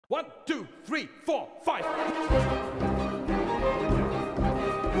1, 2, 3, 4, 5.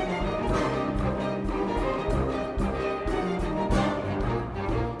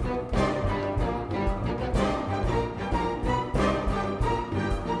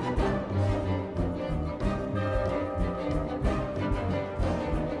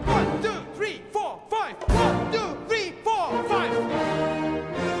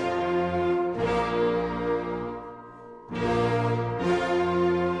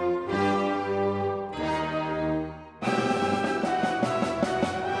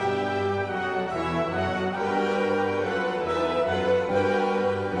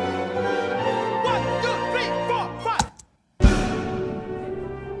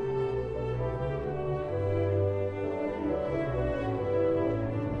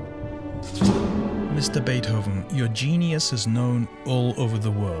 Mr. Beethoven, your genius is known all over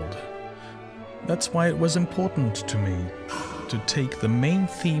the world. That's why it was important to me to take the main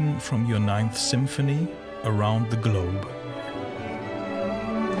theme from your 9th Symphony around the globe.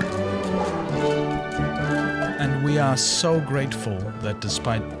 And we are so grateful that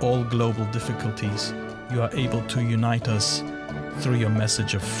despite all global difficulties, you are able to unite us through your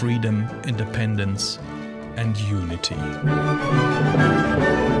message of freedom, independence, and unity.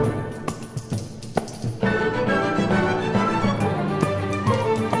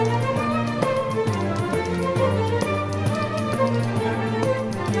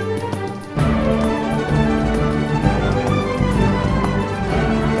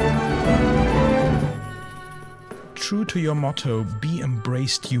 True to your motto, "Be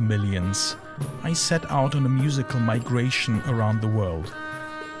embraced, you millions," I set out on a musical migration around the world,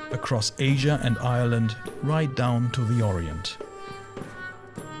 across Asia and Ireland, right down to the Orient.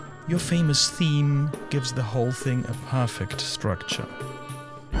 Your famous theme gives the whole thing a perfect structure.